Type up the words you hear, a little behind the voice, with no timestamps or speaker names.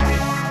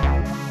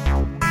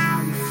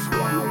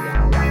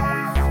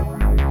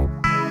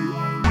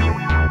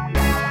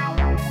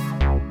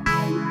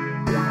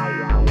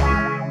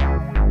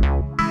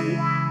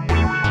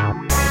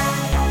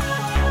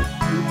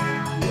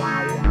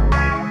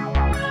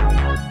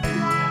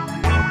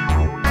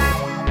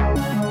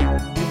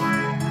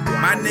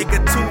nigga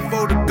 2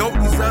 for the goat,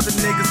 these other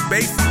niggas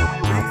basic.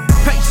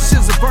 Patience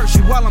is a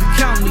virtue while I'm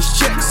counting these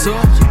checks,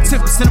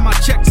 10% of my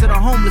checks to the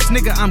homeless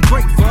nigga I'm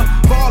grateful.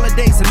 For all the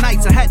days and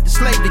nights I had to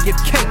slave to get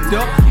caked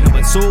up.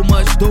 But so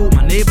much dough,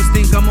 my neighbors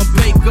think I'm a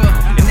baker.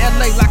 In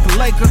LA like a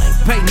Laker,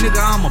 pay nigga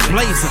I'm a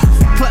blazer.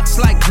 Clutch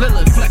like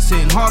Lillard,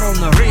 flexing hard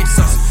on the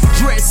racers.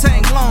 Dreads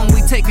hang long,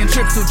 we taking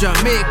trips to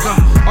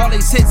Jamaica. All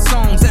these hit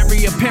songs,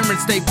 every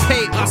appearance they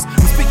pay us.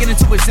 I'm speaking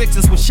into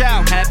existence what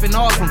shall happen.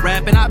 All from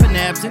rapping, I've been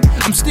absent.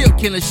 I'm still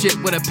killing shit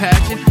with a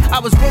passion. I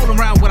was rolling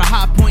around with a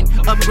high point,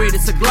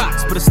 upgraded to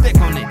Glocks, put a stick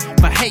on it.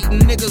 For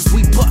hating niggas,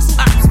 we bust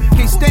ops.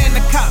 Can't stand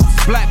the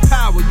cops. Black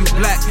power, you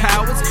black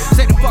cowards.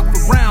 Say the fuck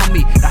around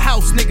me. The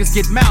house niggas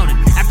get mounted.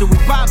 After we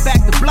buy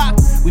back the block,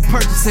 we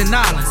purchasing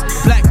islands.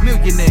 Black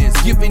millionaires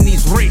giving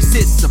these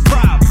racists a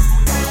problem.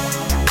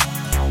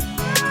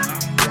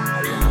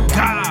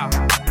 God.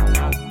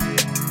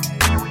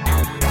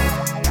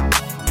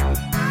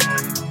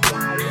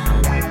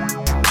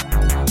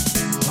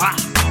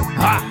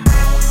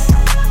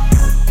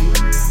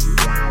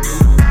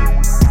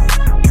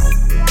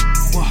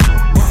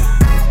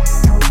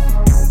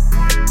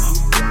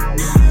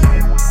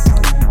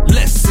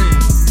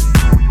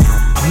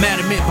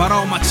 Bought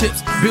all my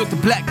chips, built the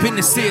black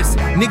businesses.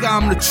 Nigga,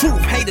 I'm the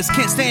truth. Haters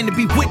can't stand to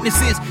be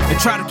witnesses. They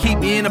try to keep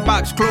me in a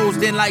box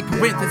closed in like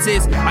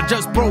parentheses. I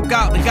just broke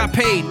out and got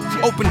paid.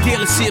 Open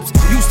dealerships.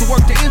 Used to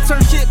work the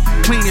internship,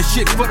 cleaning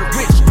shit for the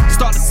rich.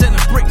 Started selling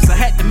bricks, I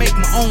had to make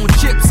my own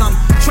chips. I'm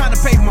trying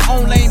to pave my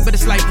own lane, but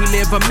it's like we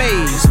live a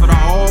maze. For the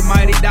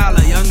almighty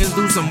dollar, youngins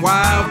do some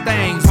wild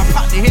things. My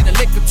partner hit a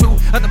lick or two,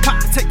 other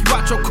partner take you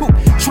out your coop.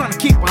 Trying to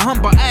keep a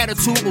humble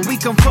attitude, but we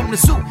come from the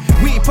zoo.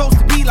 We ain't supposed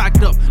to be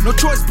locked up, no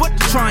choice but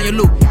to try and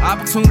loot.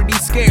 Opportunity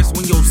scarce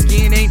when your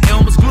skin ain't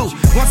Elmer's glue.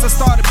 Once I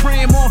started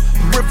praying more,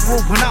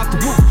 peripheral went out the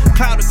roof.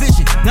 Cloud of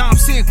vision, now I'm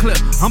seeing clear.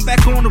 I'm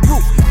back on the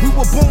roof. We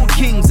were born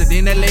kings and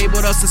then they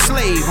labeled us a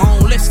slave. I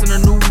don't listen to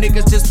new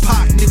niggas, just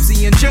Pac,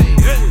 Nipsey, and Jay.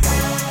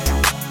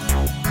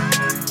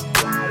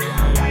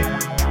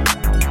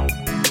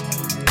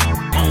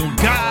 On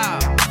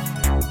God.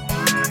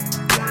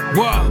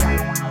 What?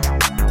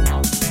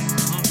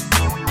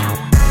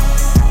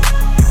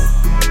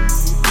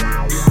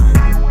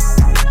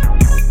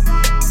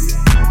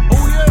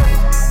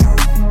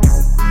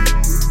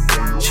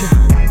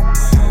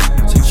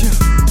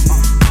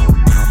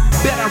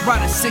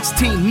 Ride a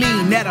 16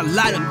 mean, that'll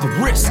light up the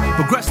wrist.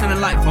 Progressing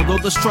in life, although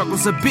the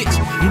struggle's a bitch.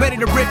 I'm ready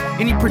to rip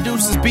any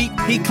producer's beat.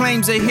 He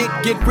claims a hit,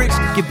 get rich,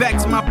 get back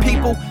to my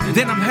people,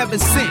 then I'm heaven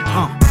sent.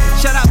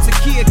 Shout out to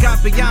Kia, got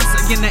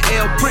Beyonce in the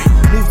L print.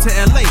 Moved to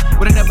LA,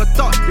 but I never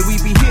thought that we'd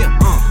be here.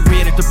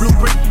 Created the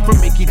blueprint from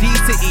Mickey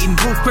D's to eating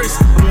Ruth Chris.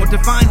 I'm more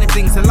defining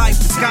things in life.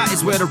 The sky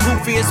is where the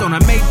roof is on a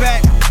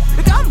Maybach.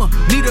 Nigga, I'm a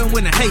needle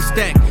in a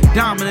haystack.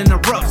 Diamond in the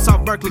rough,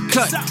 South Berkeley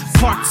cut.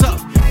 Parked up.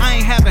 I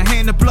ain't have a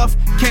hand to bluff,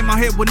 came out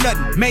here with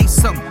nothing, made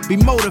something,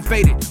 be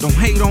motivated, don't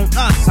hate on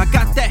us. I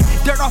got that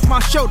dirt off my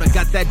shoulder,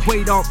 got that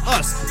weight on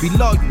us. Be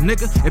loyal,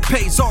 nigga, it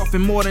pays off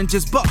in more than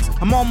just bucks.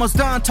 I'm almost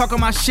done talking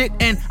my shit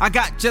and I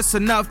got just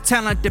enough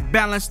talent to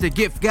balance the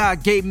gift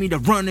God gave me to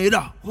run it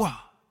up.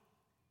 Wow.